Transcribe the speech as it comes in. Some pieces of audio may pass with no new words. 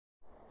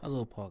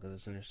Hello, podcast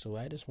listeners. So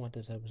I just want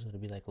this episode to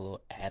be like a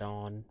little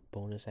add-on,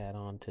 bonus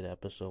add-on to the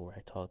episode where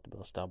I talked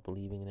about stop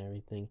believing and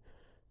everything.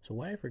 So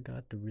what I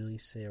forgot to really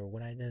say, or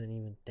what I didn't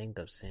even think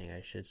of saying,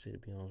 I should say to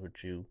be honest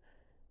with you,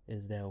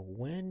 is that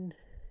when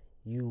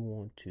you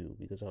want to,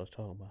 because I was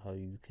talking about how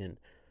you can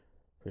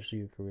pursue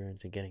your career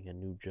into getting a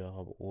new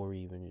job or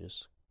even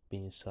just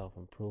being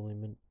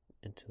self-improvement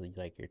into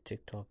like your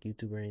TikTok,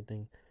 YouTube, or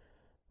anything.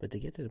 But to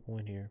get to the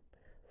point here,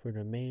 for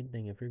the main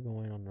thing, if you're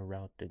going on the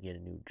route to get a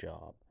new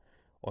job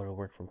or to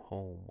work from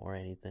home or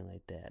anything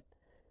like that,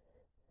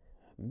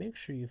 make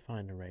sure you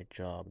find the right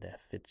job that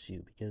fits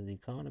you because the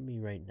economy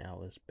right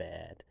now is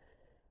bad.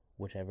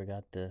 Which I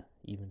forgot to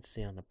even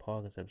say on the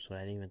podcast episode. I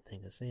didn't even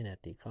think of saying that.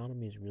 The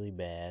economy is really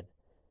bad.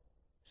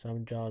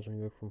 Some jobs when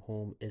you work from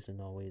home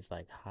isn't always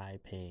like high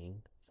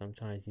paying.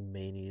 Sometimes you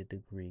may need a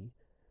degree.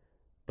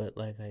 But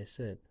like I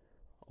said,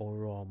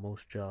 overall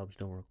most jobs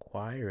don't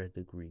require a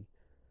degree.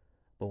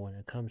 But when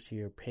it comes to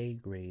your pay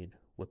grade,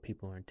 what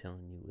people aren't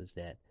telling you is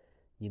that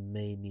you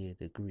may need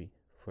a degree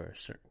for a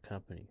certain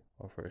company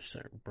or for a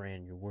certain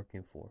brand you're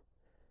working for.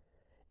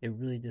 It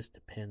really just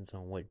depends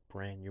on what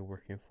brand you're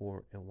working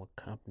for and what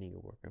company you're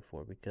working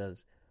for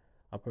because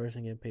a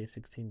person getting paid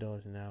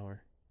 $16 an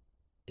hour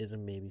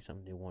isn't maybe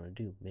something they want to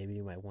do. Maybe they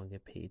might want to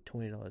get paid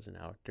 $20 an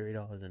hour,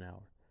 $30 an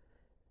hour.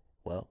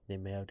 Well, they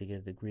may have to get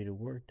a degree to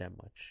work that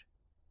much.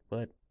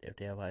 But if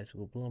they have a high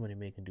school diploma, they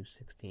may can do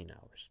 16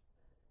 hours.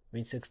 I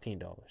mean $16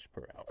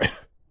 per hour.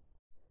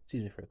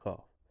 Excuse me for the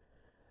cough.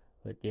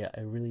 But yeah,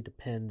 it really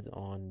depends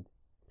on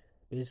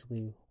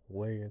basically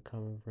where you're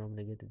coming from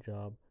to get the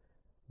job,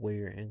 where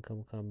your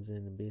income comes in,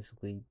 and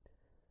basically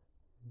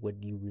what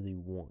you really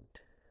want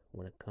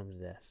when it comes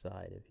to that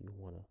side. If you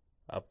want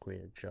to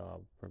upgrade a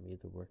job from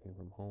either working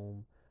from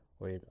home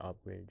or either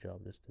upgrade a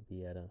job just to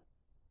be at a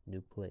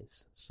new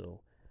place.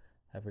 So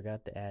I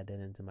forgot to add that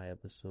into my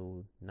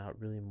episode.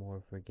 Not really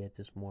more forget,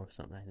 just more of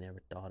something I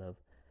never thought of.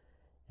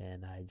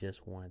 And I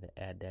just wanted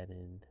to add that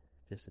in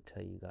just to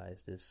tell you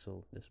guys this.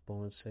 So this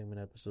bonus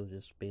segment episode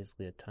is just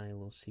basically a tiny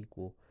little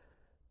sequel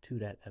to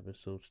that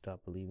episode,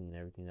 Stop Believing in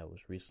Everything, that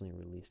was recently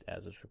released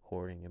as it's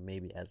recording and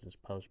maybe as it's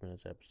posted in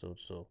this episode.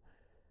 So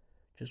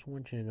just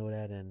want you to know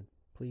that, and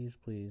please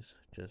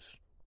just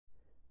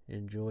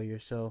enjoy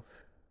yourself,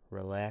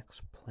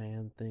 relax,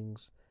 plan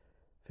things,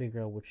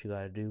 figure out what you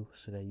gotta do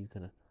so that you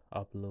can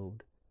upload,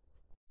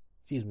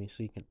 so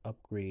you can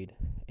upgrade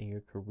in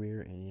your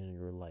career and in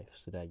your life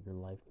so that your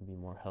life can be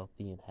more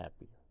healthy and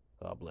happier.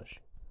 God bless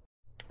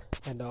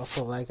you. And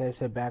also, like I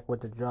said, back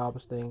with the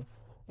jobs thing,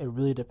 it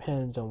really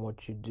depends on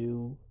what you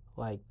do.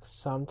 Like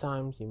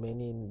sometimes you may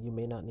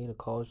not need a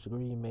college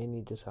degree, you may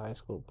need just a high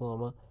school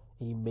diploma,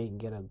 and you may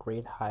get a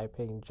great high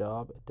paying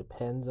job. It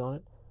depends on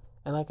it.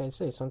 And like I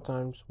say,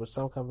 sometimes with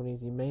some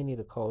companies you may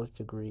need a college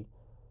degree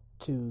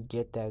to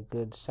get that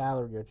good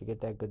salary or to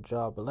get that good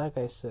job. But like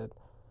I said,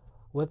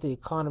 with the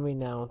economy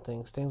now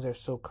and things are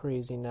so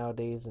crazy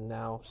nowadays, and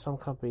now some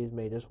companies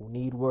may just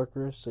need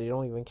workers, so you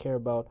don't even care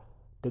about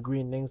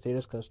degree and things. They're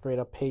just gonna straight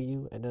up pay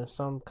you. And then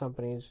some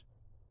companies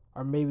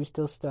are maybe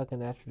still stuck in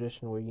that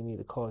tradition where you need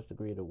a college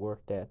degree to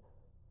work that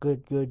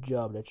good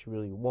job that you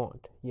really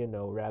want.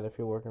 Rather if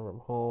you're working from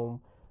home,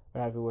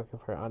 rather if you're working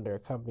for under a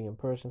company in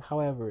person,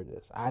 however it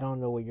is. I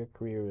don't know what your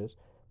career is,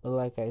 but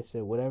like I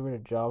said, whatever the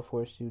job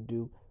force you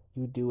do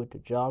it. The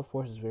job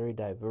force is very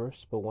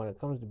diverse, but when it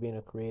comes to being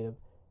a creative,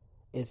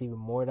 it's even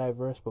more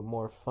diverse but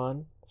more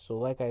fun. So,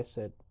 like I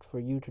said,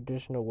 for you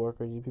traditional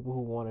workers, you people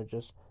who want to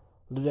just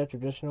live that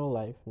traditional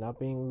life, not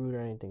being rude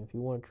or anything, if you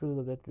want to truly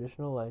live that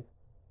traditional life,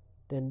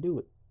 then do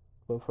it.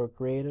 But for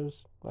creatives,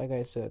 like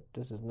I said,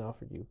 this is not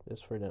for you,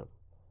 it's for them.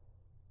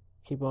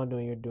 Keep on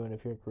doing what you're doing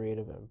if you're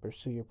creative and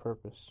pursue your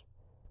purpose.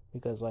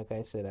 Because, like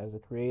I said, as a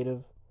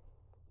creative,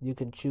 you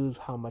can choose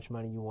how much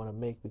money you want to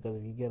make because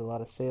if you get a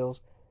lot of sales,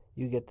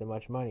 you get that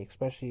much money,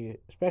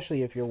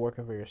 especially if you're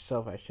working for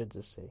yourself, I should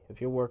just say. If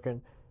you're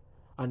working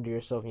under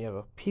yourself and you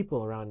have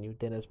people around you,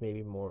 then it's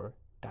maybe more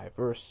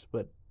diverse.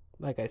 But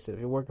like I said, if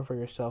you're working for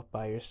yourself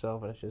by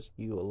yourself and it's just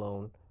you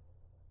alone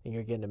and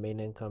you're getting the main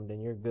income, then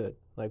you're good.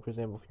 Like for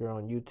example, if you're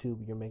on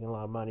YouTube, you're making a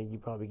lot of money, you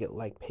probably get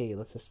like paid,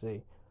 let's just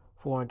say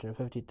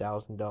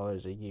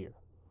 $450,000 a year.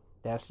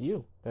 That's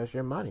you. That's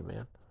your money,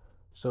 man.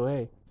 So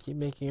hey, keep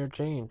making your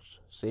change.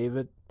 Save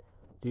it.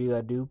 Do what you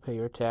gotta do. Pay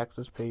your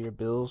taxes. Pay your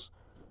bills.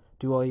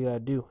 Do all you gotta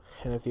do.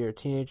 And if you're a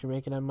teenager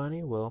making that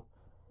money, well,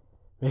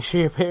 make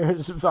sure your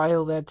parents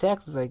file that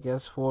taxes, I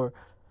guess, for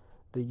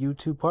the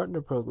YouTube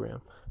partner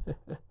program.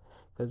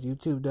 Because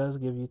YouTube does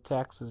give you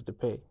taxes to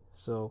pay.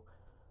 So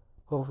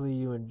hopefully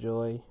you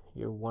enjoy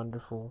your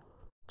wonderful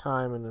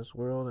time in this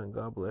world, and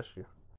God bless you.